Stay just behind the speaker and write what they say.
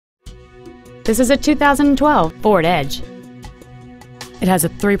This is a 2012 Ford Edge. It has a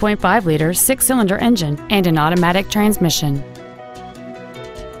 3.5-liter 6-cylinder engine and an automatic transmission.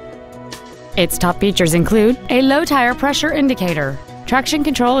 Its top features include a low tire pressure indicator, traction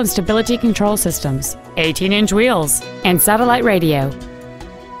control and stability control systems, 18-inch wheels, and satellite radio.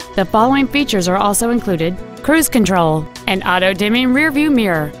 The following features are also included: cruise control, an auto-dimming rear-view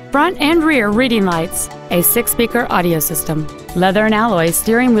mirror, front and rear reading lights, a 6-speaker audio system, leather and alloy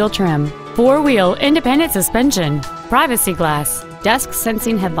steering wheel trim, 4-wheel independent suspension, privacy glass, dusk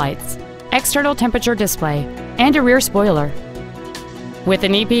sensing headlights, external temperature display, and a rear spoiler. With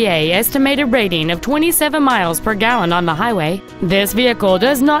an EPA estimated rating of 27 miles per gallon on the highway, this vehicle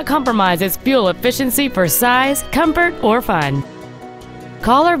does not compromise its fuel efficiency for size, comfort, or fun.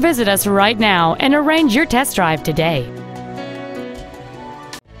 Call or visit us right now and arrange your test drive today.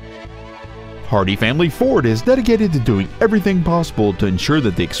 Hardy Family Ford is dedicated to doing everything possible to ensure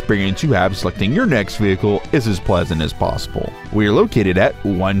that the experience you have selecting your next vehicle is as pleasant as possible. We are located at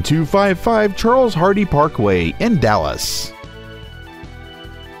 1255 Charles Hardy Parkway in Dallas.